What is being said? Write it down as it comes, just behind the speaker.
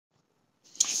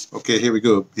Okay, here we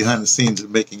go. Behind the scenes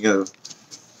of making of.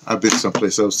 I've been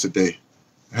someplace else today.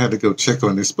 I had to go check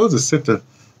on this. Supposed to send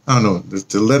I don't know,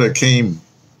 the letter came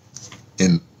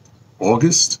in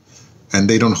August, and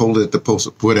they don't hold it at the post,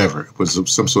 whatever. It was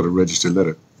some sort of registered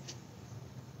letter.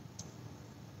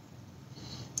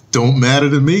 Don't matter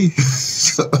to me.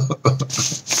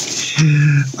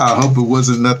 I hope it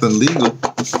wasn't nothing legal,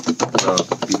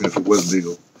 even if it was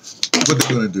legal. What they're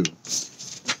going to do?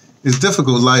 It's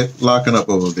difficult locking up,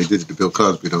 oh, they did it to Bill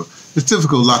Cosby, though. It's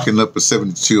difficult locking up a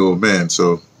 72-year-old man,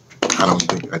 so I don't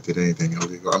think I did anything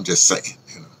illegal. I'm just saying,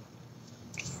 you know,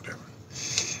 whatever.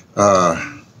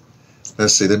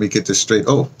 Let's see, let me get this straight.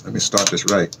 Oh, let me start this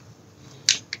right.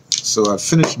 So I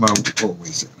finished my, oh, wait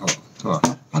a second, hold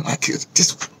on. I like it.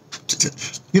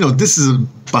 You know, this is a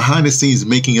behind the scenes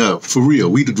making up, for real.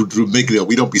 We do make it up.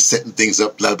 We don't be setting things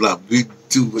up, blah, blah. We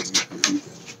do what we do.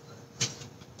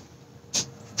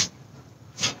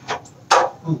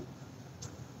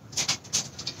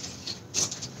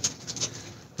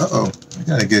 Uh-oh, I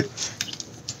gotta get,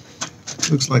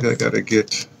 looks like I gotta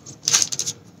get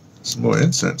some more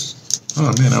incense.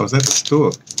 Oh man, I was at the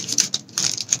store.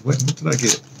 What did I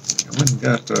get? I went and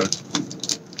got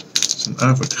some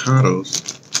avocados.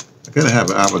 I gotta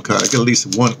have an avocado. I get at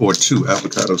least 1 or 2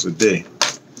 avocados a day.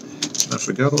 I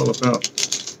forgot all about,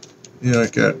 yeah, I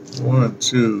got 1,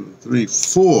 2, 3,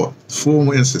 4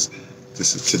 more incense.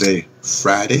 This is today,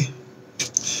 Friday,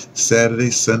 Saturday,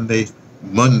 Sunday,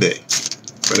 Monday.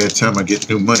 By that time I get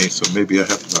new money, so maybe I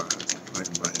have to buy, I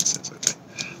can buy incense, I think.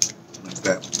 Like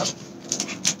that.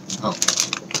 Oh,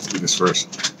 let's do this first.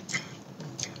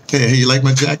 Hey, you like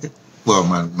my jacket? Well,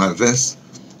 my vest.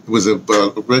 It was a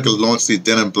regular long sleeve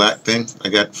denim black thing I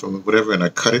got from whatever, and I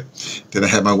cut it. Then I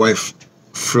had my wife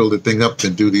frill the thing up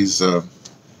and do these what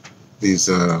do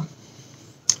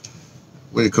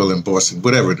you call it, embossing?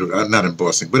 Whatever, not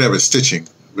embossing, whatever, stitching.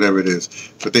 Whatever it is,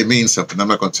 but they mean something. I'm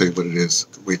not going to tell you what it is.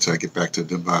 Wait till I get back to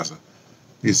deBrother.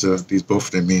 These both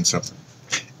of them mean something.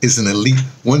 It's an elite.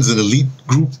 One's an elite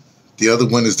group. The other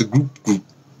one is the group.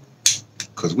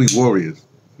 Because we warriors.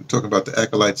 We're talking about the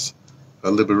acolytes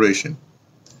of liberation.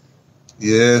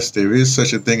 Yes, there is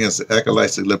such a thing as the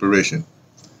acolytes of liberation,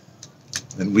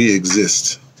 and we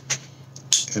exist.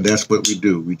 And that's what we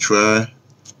do. We try.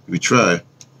 We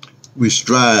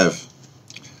strive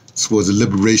towards the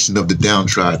liberation of the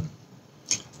downtrodden.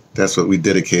 That's what we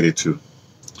dedicated to.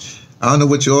 I don't know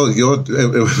what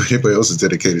everybody else is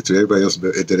dedicated to. Everybody else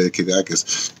is dedicated, I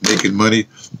guess, making money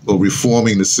or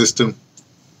reforming the system.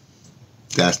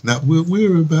 That's not what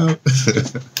we're about.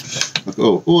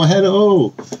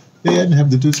 Hey, I didn't have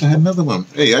to do this. I had another one.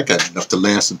 Hey, I got enough to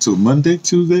last until Monday,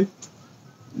 Tuesday,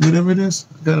 whatever it is.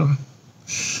 I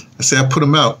say I put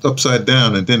them out upside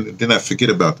down, and then I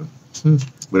forget about them.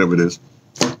 Whatever it is.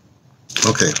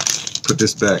 Okay, put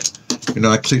this back. You know,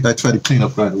 I try to clean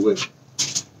up right away.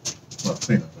 Well,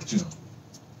 clean up, but you know,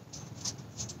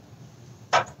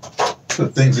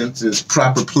 put things into its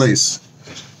proper place.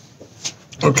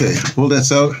 Okay, pull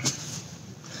that out.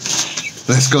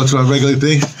 Let's go to our regular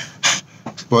thing.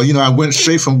 Well, you know, I went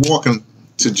straight from walking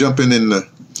to jumping in the.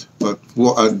 I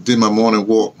did my morning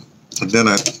walk, and then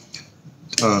I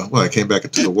came back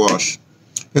and took a wash.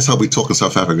 That's how we talk in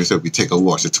South Africa. So we take a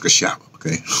wash. I took a shower.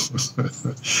 Okay.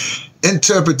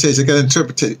 Interpretation. I got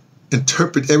to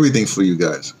interpret everything for you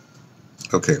guys.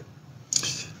 Okay.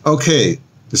 Okay.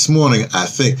 This morning, I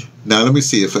think. Now let me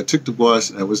see. If I took the wash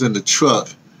and I was in the truck,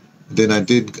 then I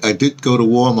did go to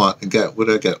Walmart and got what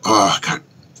I got. Oh, I got.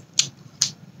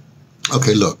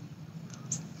 Okay, look.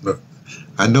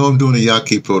 I know I'm doing a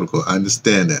Yaki protocol. I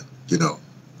understand that. You know.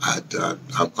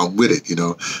 I'm with it, you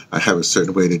know. I have a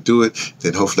certain way to do it.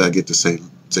 Then hopefully I get to St.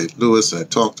 Louis and I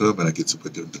talk to him, and I get to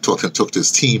talk to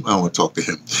his team. I don't want to talk to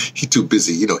him. He's too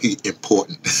busy, you know. He's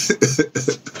important. Let's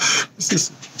see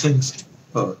some things.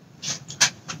 Move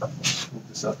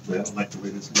this up. I don't like the way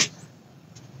this looks.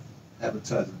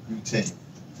 Advertising butane.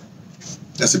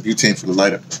 That's a butane for the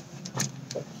lighter.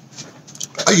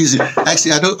 I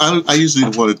usually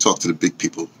want to talk to the big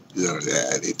people. You know,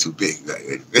 they're too big.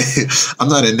 I'm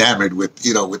not enamored with,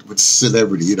 you know, with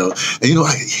celebrity, you know. And, you know,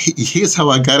 here's how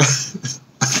I got it.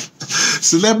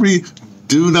 Celebrity,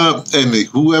 do not, and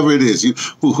whoever it is,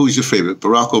 who's your favorite?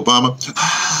 Barack Obama?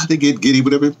 They get giddy,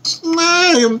 whatever.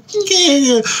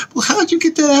 Yeah. Well, how'd you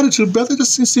get that attitude, brother?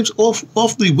 This seems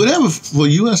awfully whatever for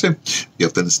you. I said, you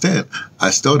have to understand,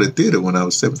 I started theater when I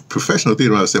was professional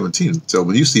theater when I was 17. So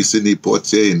when you see Sidney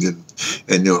Poitier and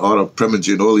you know, Otto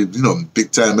Preminger and all these, you know,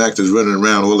 big time actors running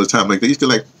around all the time like that, you feel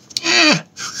like,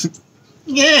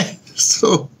 yeah.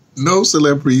 So no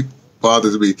celebrity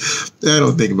bothers me. I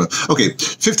don't think about it. Okay,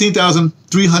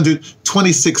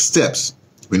 15,326 steps.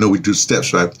 We know we do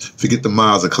steps, right? Forget the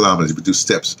miles and kilometers. We do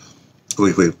steps.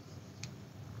 Wait.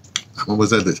 What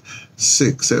was that?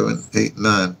 6, 7, 8,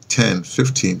 9, 10,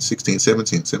 15, 16,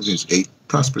 17. 17 is 8.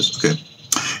 Prosperous. Okay.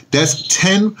 That's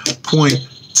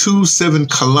 10.27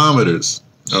 kilometers.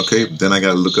 Okay. Then I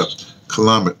got to look up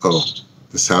kilometer. Oh,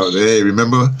 this is how, hey,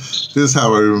 remember? This is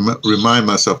how I remind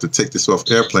myself to take this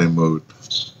off airplane mode.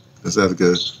 That's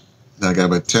good. Now I got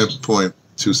about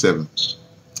 10.27.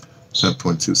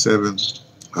 10.27.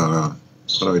 What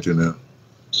do I do now?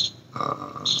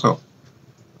 I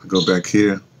go back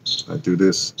here. I do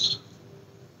this.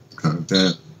 Kind of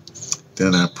that.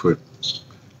 Then I put.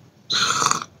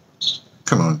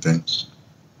 Come on, thing.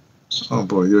 Oh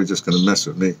boy, you're just gonna mess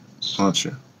with me, aren't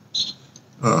you?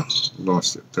 Oh,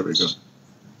 lost it. There we go.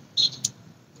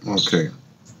 Okay.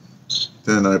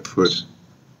 Then I put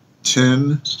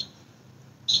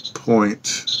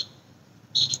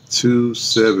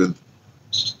 10.27.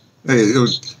 Hey, it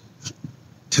was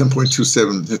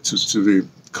 10.27 to the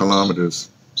kilometers.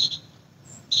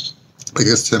 I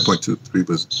guess 10.23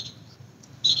 was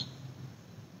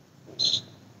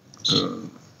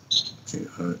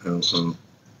KILO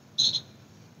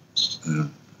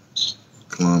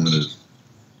kilometers.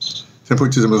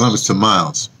 10.27 kilometers to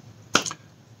miles.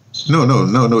 No,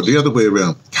 the other way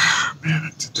around. Ah, man,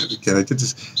 I did that again. I did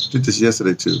this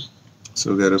yesterday too.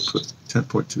 So we got to put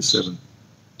 10.27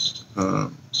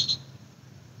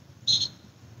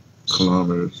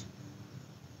 kilometers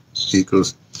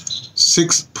equals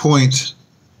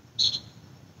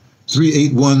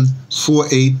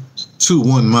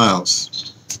 6.3814821 miles.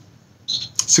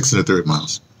 6 1/3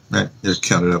 miles. Right? You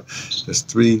count it up. That's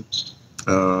 3.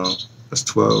 That's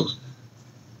 12,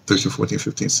 13, 14,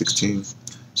 15, 16,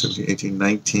 17, 18,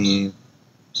 19.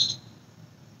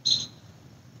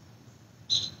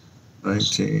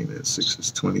 19 and 6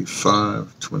 is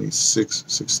 25, 26,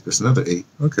 6, that's another 8.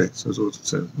 Okay, so it's all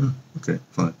 7. Okay,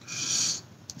 fine.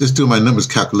 Just do my numbers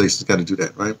calculations, got to do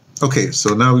that, right? Okay,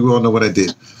 so now we all know what I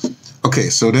did.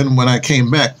 Okay, so then when I came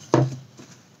back,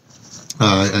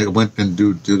 I went and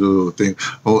do the little thing.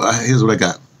 Oh, here's what I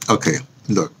got. Okay,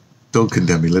 look, don't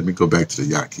condemn me. Let me go back to the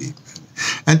Yaqui.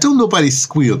 And don't nobody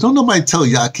squeal. Don't nobody tell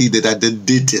Yaqui that I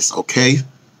did this, okay?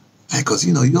 Because,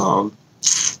 you know, y'all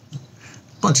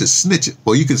bunch of snitches.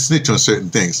 Well, you can snitch on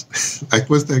certain things. Like,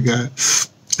 what's that guy?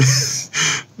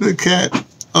 The cat.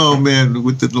 Oh man,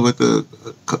 with the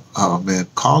oh man,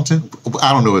 Carlton.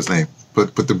 I don't know his name,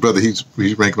 but the brother he's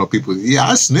ranking on people. Yeah,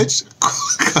 I snitch.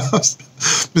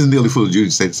 Mr. Nearly Full of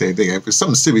Jews say the same thing. If it's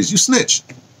something serious, you snitch.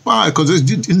 Why? Because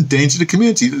you endanger the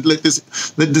community. Let this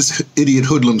idiot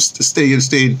hoodlum stay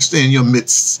in your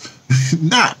midst.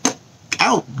 Not.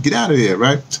 Out, get out of here,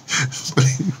 right?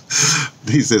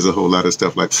 He says a whole lot of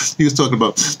stuff. Like he was talking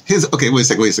about his. Okay, wait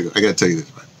a second. I gotta tell you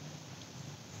this. Right?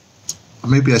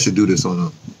 Maybe I should do this on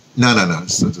a. No.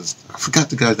 So I forgot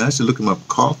the guy's name. I should look him up.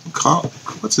 Carl.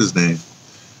 What's his name?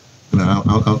 No,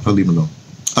 I'll leave him alone.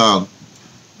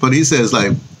 But he says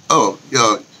like, oh,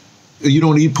 you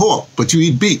don't eat pork, but you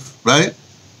eat beef, right?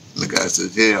 And the guy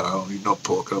says, yeah, I don't eat no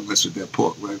pork. I don't mess with that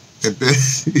pork, right? And then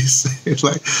he says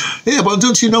like, yeah, but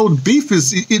don't you know beef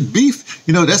is eat beef?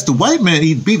 You know, that's the white man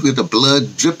eat beef with the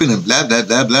blood dripping and blah, blah,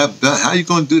 blah, blah, blah. How you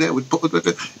going to do that with pork?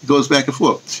 He goes back and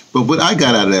forth. But what I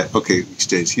got out of that, okay,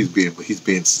 he's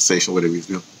being sensational, whatever he's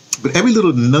doing. But every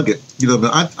little nugget, you know,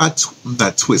 I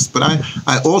not twist, but I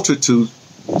alter to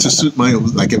suit my own,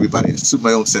 like everybody, suit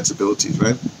my own sensibilities,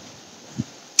 right?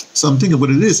 So I'm thinking what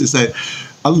it is that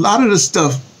a lot of the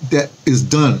stuff that is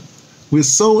done, we're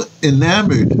so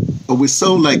enamored, or we're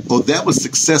so like, oh, that was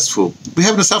successful. We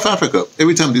have it in South Africa.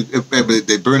 Every time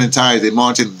they burning tires, they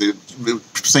marching, they're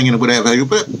singing or whatever.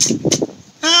 But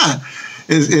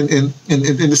in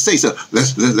the States,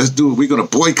 let's do it. We're going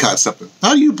to boycott something.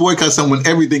 How do you boycott something when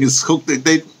everything is hooked?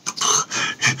 We're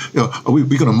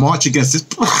going to march against this.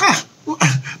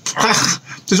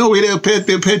 There's no way they'll pay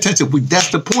attention. That's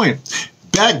the point.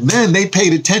 Back then, they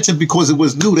paid attention because it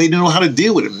was new. They didn't know how to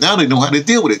deal with it. Now they know how to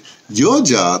deal with it. Your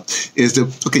job is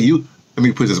to, okay, let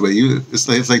me put it this way. It's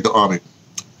like the Army.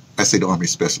 I say the Army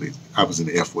especially. I was in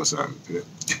the Air Force. The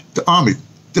Army,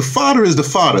 the fodder is the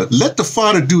fodder. Let the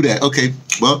fodder do that. Okay,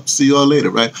 well, see y'all later,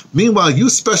 right? Meanwhile, you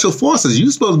special forces,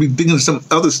 you're supposed to be thinking of some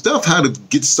other stuff, how to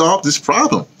solve this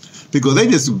problem. Because they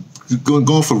just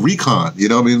going for recon, you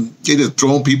know what I mean? They just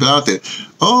throwing people out there.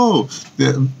 Oh,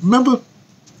 remember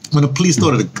when the police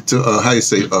started to how you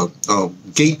say,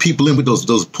 gate people in with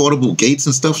those portable gates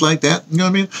and stuff like that? You know what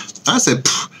I mean? I said,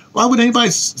 why would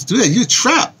anybody do that? You're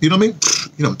trapped. You know what I mean?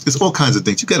 You know, there's all kinds of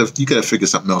things. You gotta figure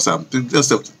something else out.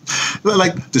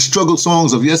 Like the struggle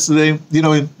songs of yesterday. You know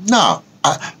what I mean? Nah,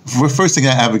 the first thing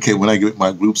I advocate when I get with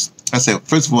my groups, I say,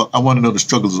 first of all, I want to know the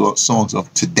struggles songs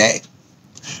of today.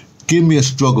 Give me a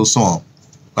struggle song,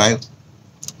 right?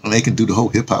 And they can do the whole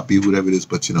hip hop beat, whatever it is,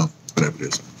 but you know, whatever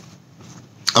it is.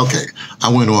 Okay,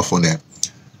 I went off on that.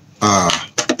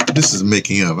 This is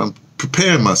making up. I'm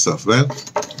preparing myself, right?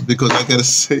 Because I gotta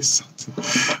say something.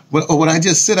 What I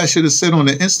just said, I should have said on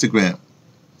the Instagram.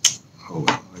 Oh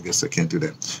well, I guess I can't do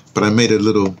that. But I made a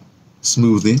little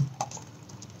smoothie.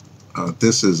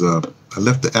 This is I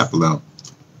left the apple out.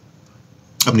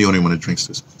 I'm the only one that drinks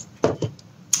this.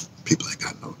 People ain't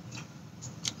got no.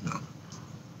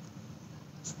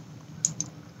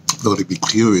 Though they'd be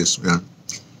curious, man.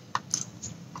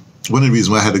 One of the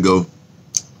reasons why I had to go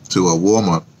to a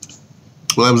Walmart,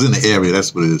 well, I was in the area,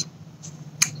 that's what it is,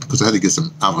 because I had to get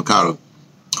some avocado. Of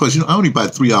course, you know, I only buy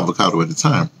 3 avocado at a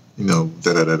time, you know,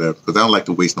 because I don't like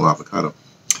to waste no avocado.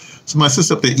 So my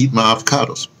sister up there eating my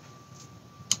avocados.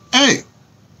 Hey,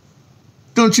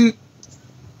 don't you?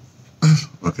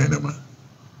 Okay, never mind.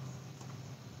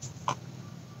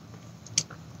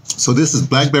 So this is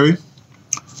blackberry.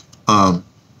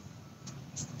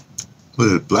 What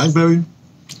is it? Blackberry,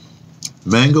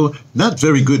 mango. Not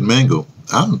very good mango.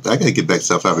 I gotta get back to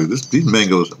South Africa. These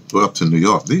mangoes go up to New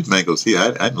York. These mangoes here,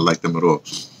 I didn't like them at all.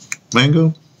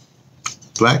 Mango,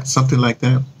 black, something like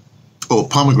that. Oh,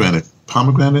 pomegranate.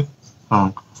 Pomegranate.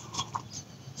 I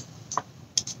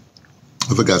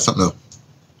forgot something else.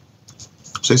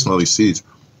 Chasing all these seeds.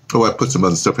 Oh, I put some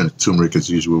other stuff in it. Turmeric as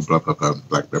usual. Blah blah blah.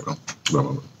 Black pepper. Blah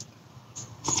blah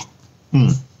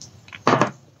blah.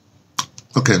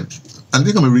 Okay. I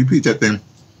think I'm going to repeat that thing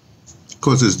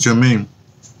because it's germane.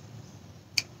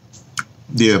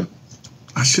 Yeah,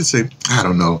 I should say, I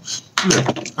don't know. Look,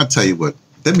 I'll tell you what.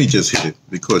 Let me just hit it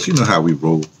because you know how we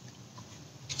roll.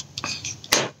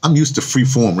 I'm used to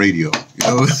free-form radio, you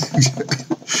know.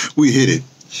 We hit it.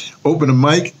 Open the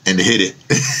mic and hit it.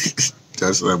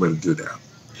 That's what I'm going to do now.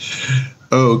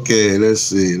 Okay, let's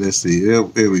see.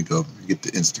 Here we go. Get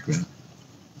to Instagram.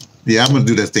 Yeah, I'm going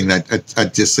to do that thing that I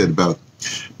just said about.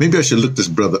 Maybe I should look this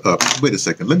brother up. Wait a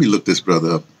second. Let me look this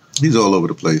brother up. He's all over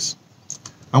the place.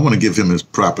 I want to give him his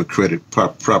proper credit,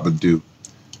 proper due.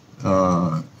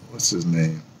 What's his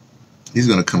name? He's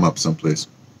going to come up someplace.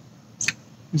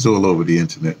 He's all over the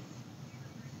internet.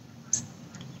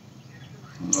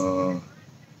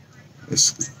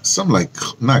 It's something like,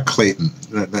 not Clayton,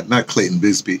 not Clayton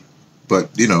Bisbee,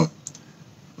 but, you know.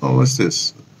 Oh, what's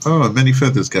this? Oh, Many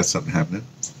Feathers got something happening.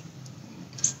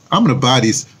 I'm going to buy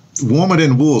these. Warmer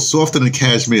than wool, softer than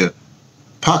cashmere.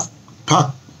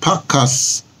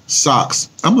 Podcast socks.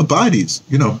 I'm gonna buy these.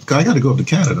 You know, I got to go up to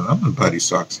Canada. I'm gonna buy these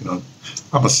socks. You know,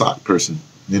 I'm a sock person.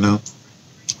 You know,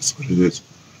 that's what it is.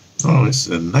 Oh, it's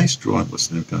a nice drawing. What's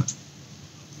the name? Let's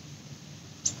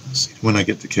see when I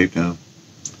get to Cape Town.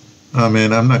 Oh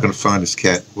man, I'm not gonna find this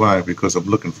cat. Why? Because I'm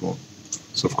looking for him.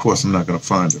 So of course I'm not gonna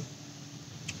find him.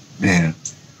 Man,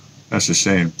 that's a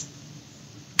shame.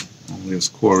 Oh, there's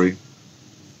Corey.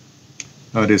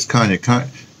 There's Kanye.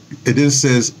 It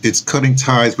says it's cutting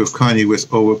ties with Kanye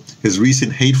West over his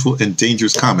recent hateful and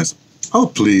dangerous comments. Oh,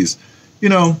 please. You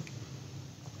know,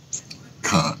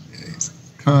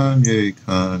 Kanye.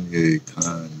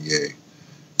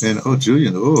 And, oh,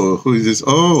 Julian. Oh, who is this?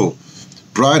 Oh,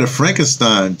 Bride of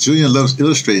Frankenstein. Julian loves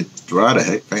Illustrated. Bride of,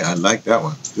 I like that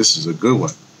one. This is a good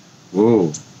one.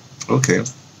 Whoa. Okay.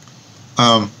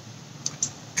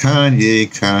 Kanye.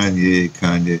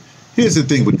 Here's the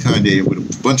thing with Kanye and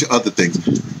with a bunch of other things.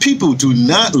 People do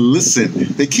not listen.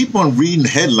 They keep on reading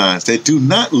headlines. They do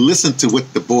not listen to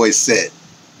what the boy said.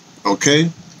 Okay?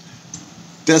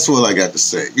 That's all I got to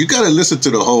say. You got to listen to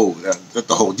the whole.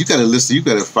 You got to listen. You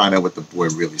got to find out what the boy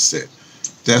really said.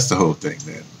 That's the whole thing,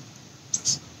 man.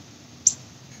 This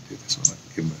one,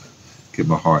 give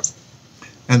him a heart.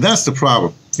 And that's the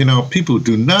problem. You know, people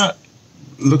do not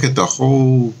look at the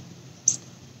whole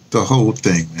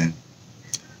thing, man.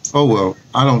 Oh well,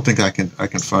 I don't think I can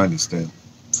find this thing.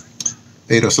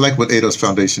 ADOS, I like what ADOS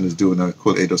Foundation is doing. I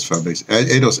call it ADOS Foundation.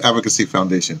 ADOS Advocacy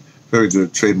Foundation. Very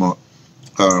good trademark.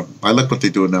 I like what they're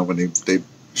doing now when they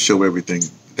show everything.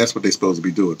 That's what they're supposed to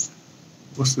be doing.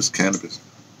 What's this cannabis?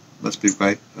 Must be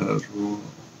right.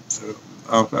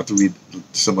 I'll have to read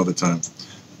some other time.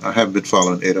 I haven't been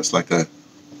following ADOS like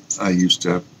I used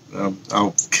to.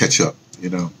 I'll catch up, you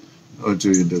know. Oh,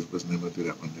 Julian does. What's the name? I'll do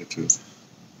that one there too.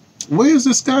 Where is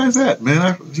this guy's at, man?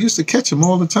 I used to catch him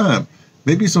all the time.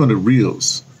 Maybe he's on the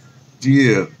reels.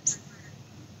 Yeah.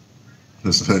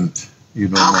 Listen, you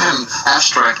know. How can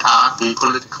hashtag art be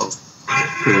political?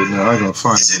 Okay, now I'm gonna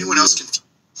find him. Is anyone else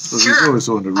confused? He's always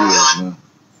on the reels, man.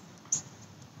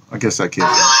 I guess I can't.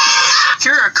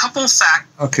 Here are a couple facts.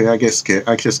 Okay, I just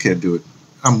can't do it.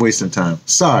 I'm wasting time.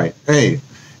 Sorry. Hey,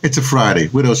 it's a Friday.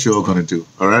 What else you all gonna do?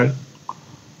 All right.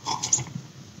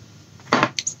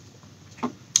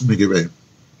 Let me get ready.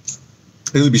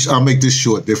 I'll make this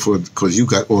short, therefore, because you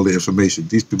got all the information.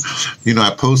 These people, you know,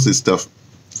 I posted stuff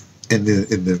in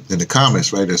the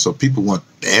comments, right? And so people want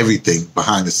everything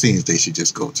behind the scenes. They should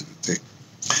just go to the thing.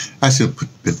 I should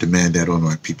demand that on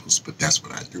my peoples, but that's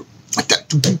what I do.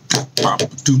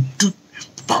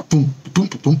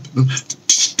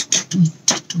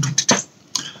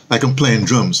 Like I'm playing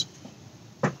drums.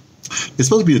 There's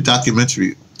supposed to be a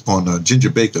documentary on Ginger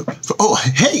Baker. Oh,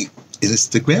 hey,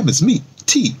 Instagram, it's me,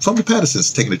 T, from the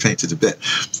Pattersons, taking the train to Tibet.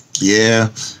 Yeah,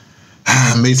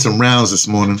 I made some rounds this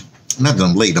morning. Not that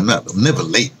I'm late. I'm never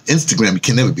late. Instagram, you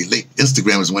can never be late.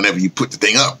 Instagram is whenever you put the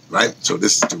thing up, right? So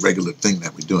this is the regular thing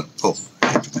that we're doing. Oh, I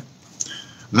can't do that.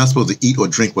 I'm not supposed to eat or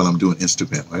drink while I'm doing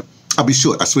Instagram, right? I'll be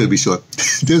short. I swear to be short.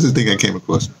 There's a thing I came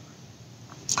across.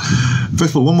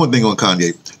 First of all, one more thing on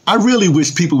Kanye. I really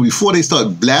wish people, before they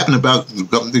start blabbing about,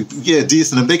 yeah,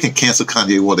 this and them, they can cancel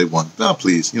Kanye all they want. Oh,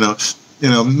 please, you know,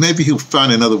 maybe he'll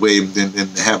find another way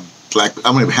and have black.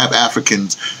 I'm going to have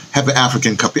Africans, have an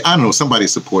African company. I don't know. Somebody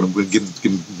support him. We'll give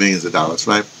him millions of dollars,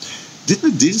 right?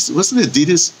 Wasn't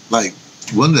Adidas like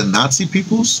one of the Nazi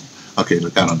peoples? Okay,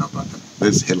 look, I don't know about that.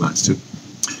 There's headlines too.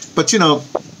 But, you know,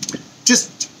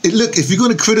 just look, if you're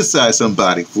going to criticize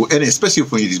somebody, and especially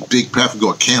when you're these big platforms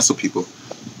going to cancel people,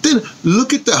 then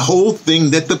look at the whole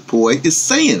thing that the boy is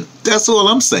saying. That's all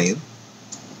I'm saying.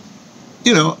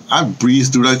 You know, I breeze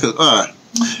through that.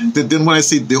 Then when I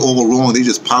see they're all wrong, they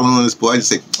just piling on this boy, I just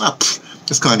say,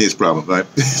 that's Kanye's problem, right?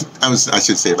 I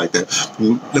should say it like that.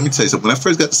 Let me tell you something. When I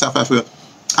first got to South Africa,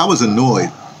 I was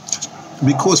annoyed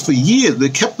because for years they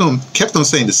kept on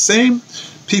saying the same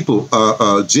people,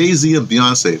 Jay-Z and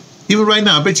Beyonce. Even right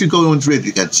now, I bet you go on Dread,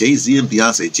 you got Jay-Z and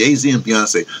Beyonce, Jay-Z and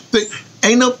Beyonce. But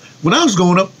when I was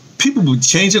growing up, people were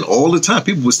changing all the time.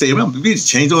 People would stay around. We just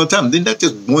change all the time. Then that's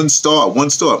just one star.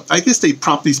 I guess they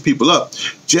prop these people up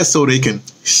just so they can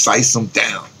slice them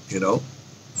down, you know.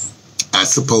 I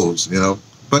suppose, you know.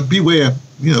 But beware,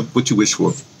 you know, what you wish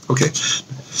for. Okay.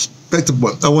 Back to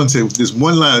what I want to say. This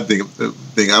one line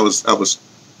thing. I was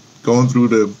going through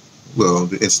the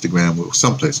Instagram or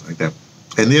someplace like that.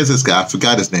 And there's this guy, I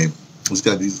forgot his name. He's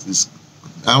got this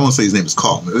I don't want to say his name is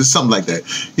Carlton. It's something like that.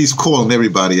 He's calling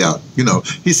everybody out. You know,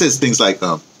 he says things like,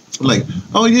 oh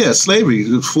yeah,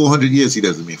 slavery, 400 years. He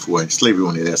doesn't mean 400. Slavery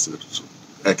only has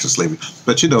extra slavery.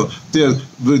 But you know,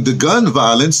 the gun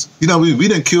violence. You know, we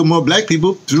didn't kill more black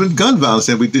people during gun violence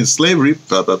than we did slavery.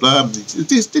 Blah blah blah.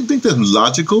 They think that's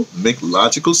logical, make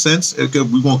logical sense.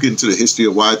 We won't get into the history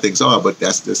of why things are, but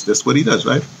that's what he does,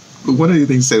 right? But one of the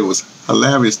things he said was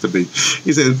hilarious to me.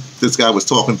 He said this guy was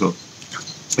talking to him.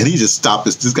 And he just stopped.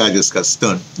 This guy just got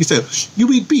stunned. He said,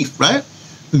 you eat beef, right?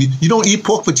 You don't eat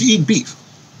pork, but you eat beef.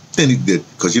 Then he did,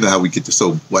 because you know how we get this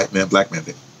whole white man, black man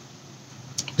thing.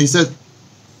 He said,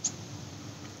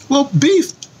 well,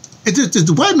 beef.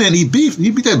 The white man eat beef.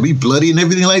 He be bloody and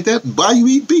everything like that. Why you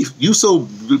eat beef? You so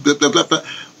blah, blah, blah, blah.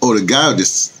 Oh, the guy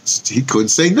he couldn't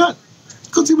say nothing.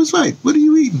 Because he was right. What are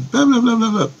you eating? Blah, blah, blah,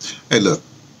 blah, blah. Hey, look,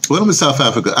 when I'm in South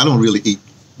Africa, I don't really eat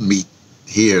meat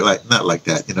here. Not like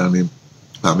that, you know what I mean?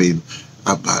 I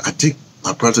think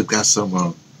my brother got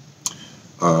some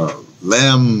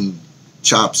lamb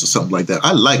chops or something like that.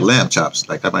 I like lamb chops.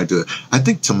 Like I might do it. I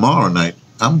think tomorrow night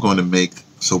I'm going to make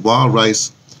wild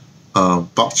rice,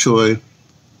 bok choy,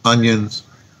 onions,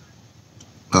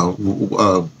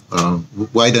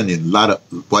 white onion, a lot of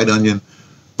white onion,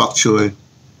 bok choy,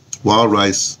 wild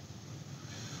rice.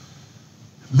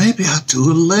 Maybe I'll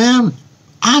do a lamb.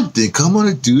 I think I'm going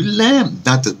to do lamb.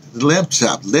 Not the lamb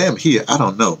chop, lamb here. I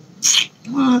don't know.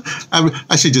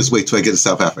 I should just wait till I get to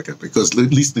South Africa, because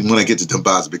at least when I get to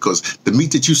Dumbaza, because the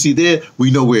meat that you see there, we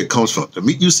know where it comes from. The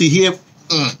meat you see here,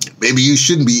 maybe you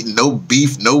shouldn't be eating no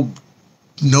beef, no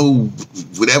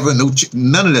whatever,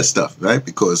 none of that stuff, right?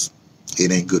 Because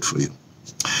it ain't good for you.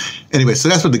 Anyway, so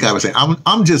that's what the guy was saying.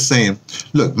 I'm just saying,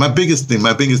 look, my biggest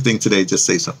thing today, just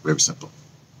say something very simple.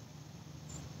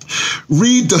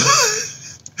 Read the...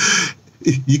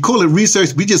 You call it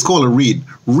research, we just call it read.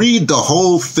 Read the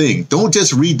whole thing. Don't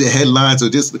just read the headlines or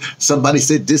just somebody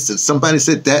said this and somebody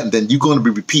said that, and then you're going to be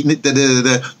repeating it.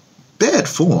 Bad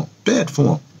form.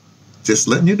 Just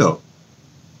letting you know.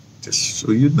 Just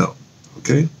so you know.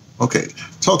 Okay? Okay.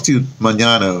 Talk to you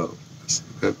mañana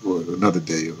or another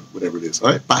day or whatever it is. All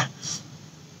right? Bye.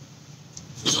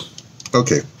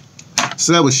 Okay.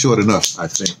 So that was short enough, I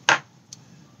think.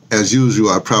 As usual,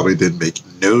 I probably didn't make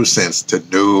no sense to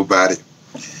nobody.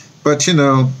 But, you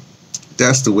know,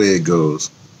 that's the way it goes.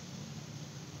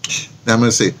 Now I'm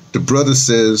going to say, the brother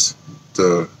says,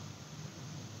 the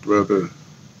brother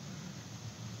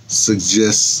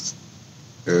suggests,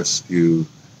 S-U-G-G-E-S-T,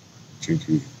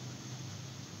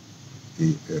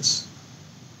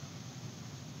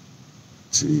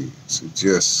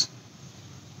 suggests.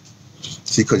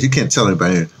 See, because you can't tell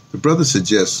anybody. The brother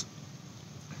suggests,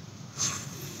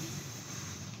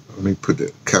 let me put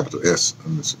the capital S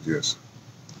on the suggest.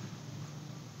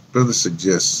 Brother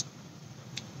suggests,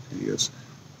 yes,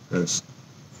 yes.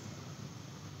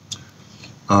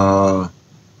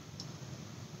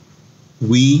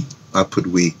 We, I put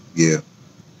we, yeah.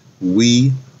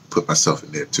 We, put myself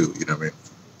in there too, you know what I mean?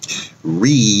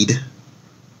 Read,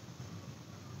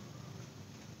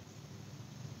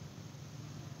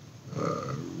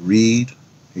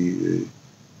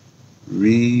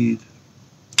 read,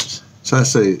 so I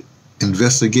say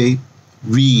investigate,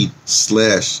 read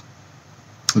slash,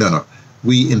 no,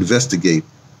 we investigate,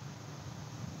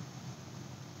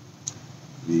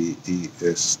 V-E-S-T-G-A,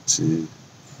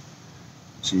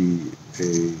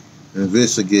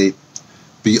 investigate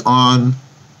beyond,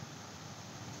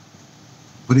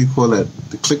 what do you call that?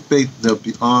 The clickbait? No,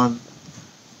 beyond,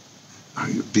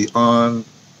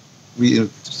 we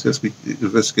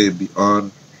investigate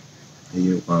beyond,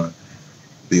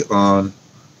 beyond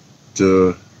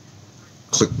the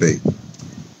clickbait.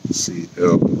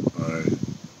 C-L-I-C,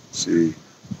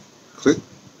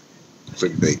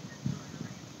 clickbait.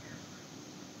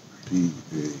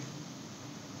 B-A-I-T,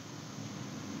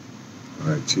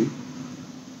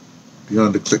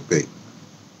 beyond the clickbait.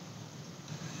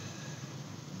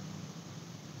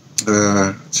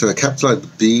 Should I capitalize the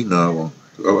B? No, I won't.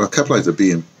 I'll capitalize the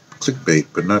B in clickbait,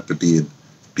 but not the B in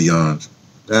beyond.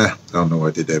 I don't know why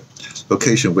I did that.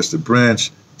 Location, Western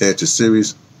Branch, add to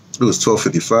series. It was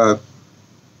 12:55.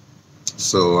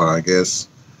 So I guess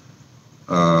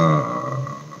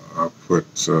I'll put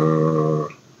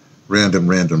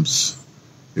randoms.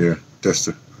 Yeah, that's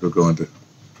the, we'll go into.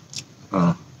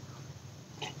 I'm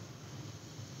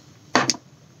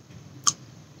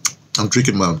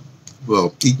drinking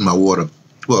eating my water.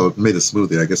 Well, made a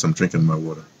smoothie. I guess I'm drinking my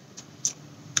water.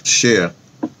 Share.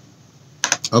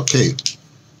 Okay.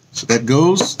 So that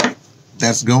goes.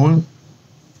 That's going.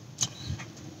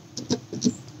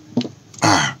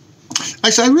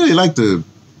 Actually, I really like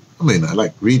I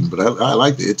like reading, but I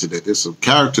like the internet. There's some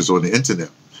characters on the internet.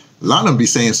 A lot of them be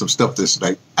saying some stuff that's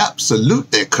like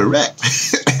absolutely correct.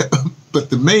 But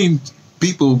the main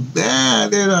people, they're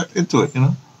not into it, you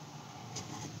know?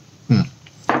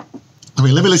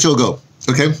 Let me let you go.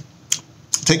 Okay?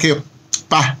 Take care.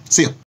 Bye. See ya.